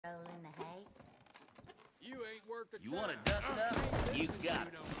You want to dust up? You got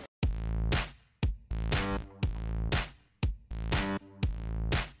it.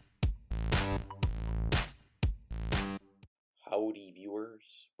 Howdy viewers,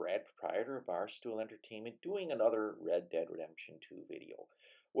 Brad, proprietor of Barstool Entertainment, doing another Red Dead Redemption 2 video.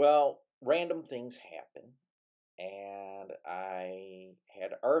 Well, random things happen, and I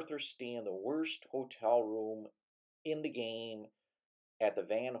had Arthur stay in the worst hotel room in the game at the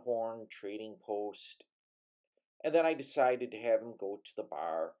Van Horn Trading Post, and then I decided to have him go to the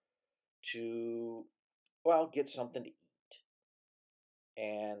bar to, well, get something to eat.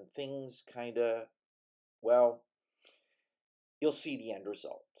 And things kind of, well, you'll see the end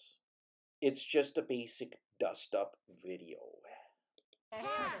results. It's just a basic dust-up video. Here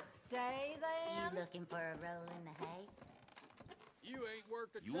to stay then? You looking for a roll in the hay? You ain't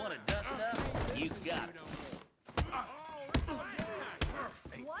worth the You want to dust up? You got it.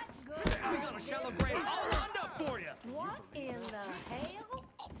 What good We're is gonna this? celebrate all lined up for you. What in the hell?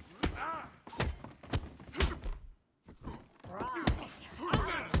 Christ,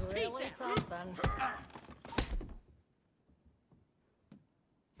 that's really something.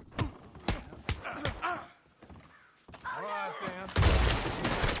 All right, Dan.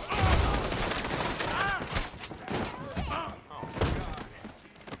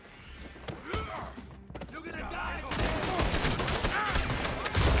 You're gonna die.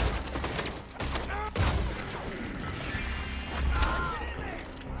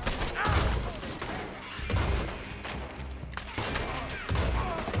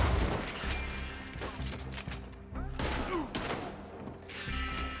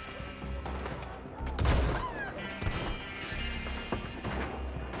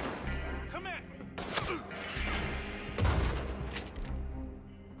 Come at me.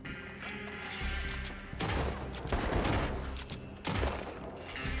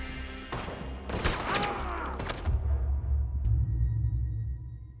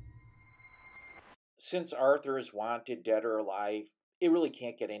 Since Arthur is wanted, dead or alive, it really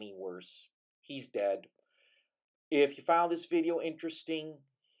can't get any worse. He's dead. If you found this video interesting,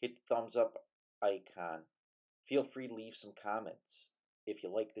 hit the thumbs up icon. Feel free to leave some comments. If you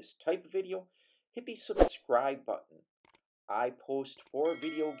like this type of video, hit the subscribe button. I post 4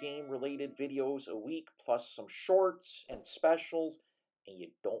 video game related videos a week, plus some shorts and specials, and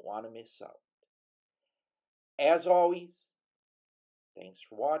you don't want to miss out. As always, thanks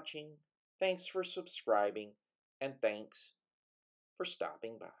for watching, thanks for subscribing, and thanks for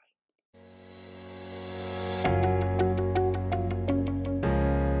stopping by.